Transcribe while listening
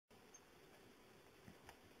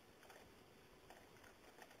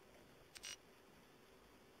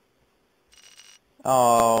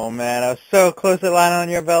Oh man, I was so close to landing on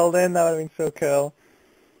your building. That would have been so cool.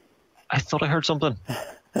 I thought I heard something.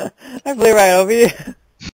 I flew right over you.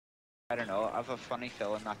 I don't know, I have a funny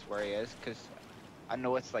feeling that's where he is, because I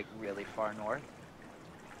know it's like really far north.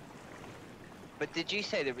 But did you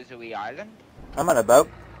say there was a wee island? I'm on a boat.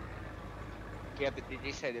 Yeah, but did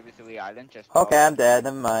you say there was a wee island just Okay, off? I'm dead.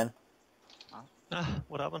 Never mind.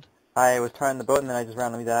 What happened? I was turning the boat and then I just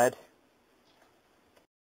randomly died.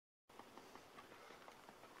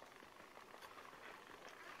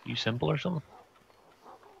 You simple or something?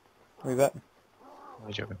 We bet.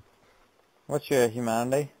 I'm joking. What's your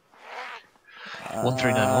humanity?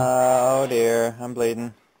 1391. Oh dear, I'm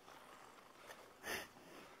bleeding.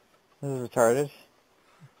 This is retarded.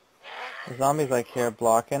 The zombie's like here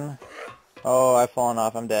blocking. Oh, I've fallen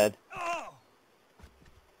off. I'm dead.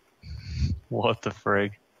 What the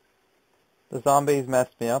frig? The zombies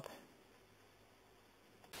messed me up.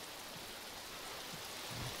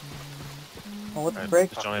 Oh, what the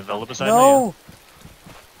frig? Is Johnny Villa beside No!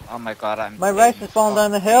 Oh my god, I'm My rice is falling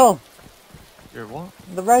down the hill! me? You're what?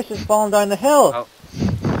 The rice is falling down the hill! Oh,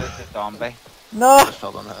 there's a zombie. No! Just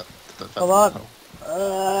fell down that. Hold on.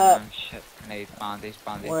 Oh shit, I need bandage.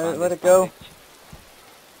 Where'd it go? Where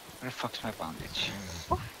the fuck's my bandage?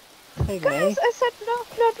 Hey, Guys, me. I said no,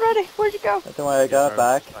 not ready. Where'd you go? Don't worry, I got it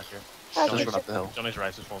back. Here. Oh, Johnny's shit. run up the hill. Johnny's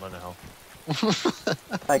rice is falling down the hill.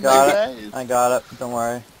 I got it. I got it. Don't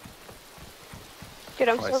worry. Dude,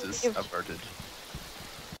 I'm so Crisis confused. averted.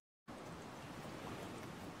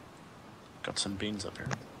 Got some beans up here.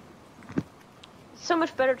 It's so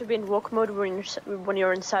much better to be in walk mode when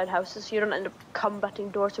you're inside houses. You don't end up combating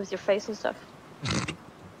doors with your face and stuff.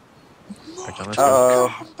 Right, John, let's go.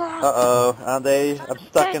 Uh-oh. Andy, I'm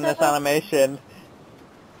stuck in this Hey, animation.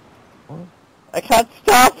 What? I can't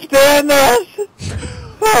stop doing this!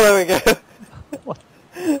 Oh, there we go.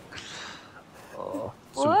 Oh.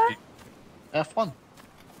 What? F1.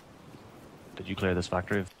 Did you clear this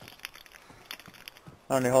factory?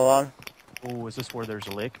 Only hold on. Oh, is this where there's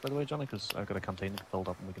a lake, by the way, Johnny? Because I've got a container filled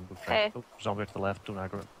up and we can go try. Hey. Oh, zombie to the left, don't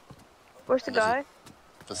aggro it. Where's the guy?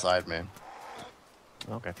 Beside me.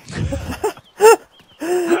 Okay.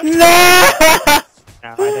 No!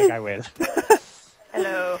 I think I will.